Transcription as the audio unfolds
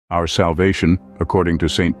Our salvation, according to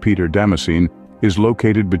St. Peter Damascene, is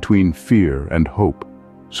located between fear and hope,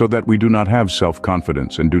 so that we do not have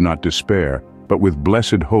self-confidence and do not despair, but with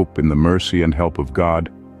blessed hope in the mercy and help of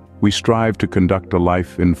God, we strive to conduct a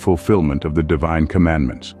life in fulfillment of the divine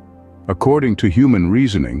commandments. According to human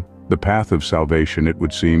reasoning, the path of salvation, it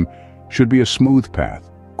would seem, should be a smooth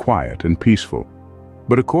path, quiet and peaceful.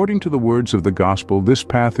 But according to the words of the gospel, this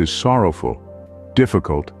path is sorrowful,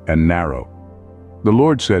 difficult and narrow. The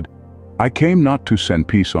Lord said, "I came not to send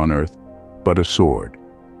peace on earth, but a sword."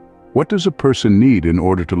 What does a person need in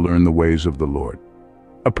order to learn the ways of the Lord?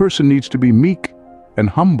 A person needs to be meek and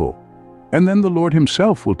humble, and then the Lord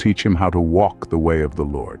himself will teach him how to walk the way of the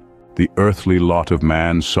Lord. The earthly lot of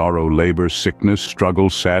man, sorrow, labor, sickness, struggle,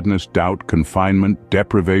 sadness, doubt, confinement,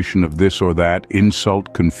 deprivation of this or that,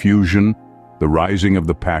 insult, confusion, the rising of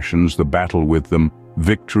the passions, the battle with them,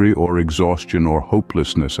 victory or exhaustion or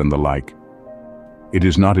hopelessness and the like. It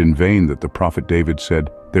is not in vain that the prophet David said,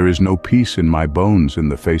 "There is no peace in my bones in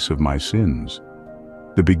the face of my sins."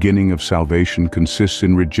 The beginning of salvation consists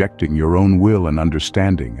in rejecting your own will and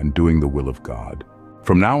understanding and doing the will of God.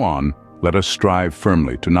 From now on, let us strive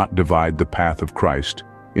firmly to not divide the path of Christ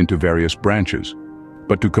into various branches,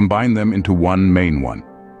 but to combine them into one main one,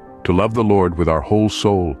 to love the Lord with our whole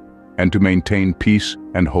soul and to maintain peace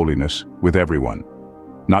and holiness with everyone,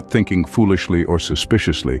 not thinking foolishly or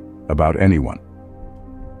suspiciously about anyone.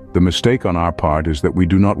 The mistake on our part is that we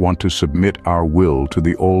do not want to submit our will to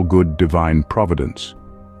the all-good divine providence,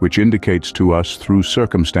 which indicates to us through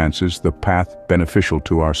circumstances the path beneficial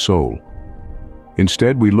to our soul.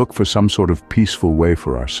 Instead, we look for some sort of peaceful way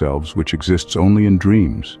for ourselves which exists only in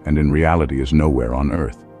dreams and in reality is nowhere on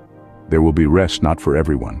earth. There will be rest not for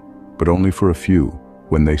everyone, but only for a few,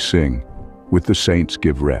 when they sing, "With the saints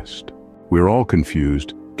give rest." We're all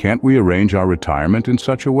confused. Can't we arrange our retirement in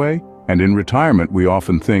such a way? And in retirement we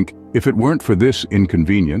often think, if it weren't for this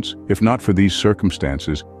inconvenience, if not for these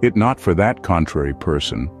circumstances, if not for that contrary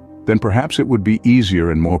person, then perhaps it would be easier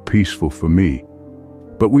and more peaceful for me.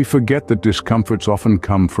 But we forget that discomforts often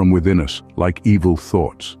come from within us, like evil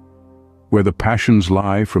thoughts. Where the passions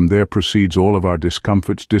lie, from there proceeds all of our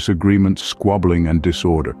discomforts, disagreements, squabbling and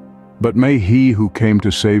disorder. But may He who came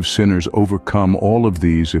to save sinners overcome all of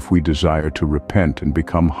these if we desire to repent and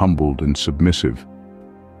become humbled and submissive.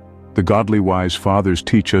 The godly wise fathers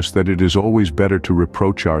teach us that it is always better to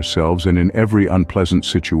reproach ourselves and in every unpleasant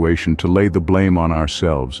situation to lay the blame on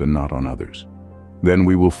ourselves and not on others. Then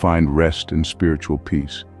we will find rest and spiritual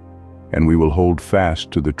peace, and we will hold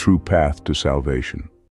fast to the true path to salvation.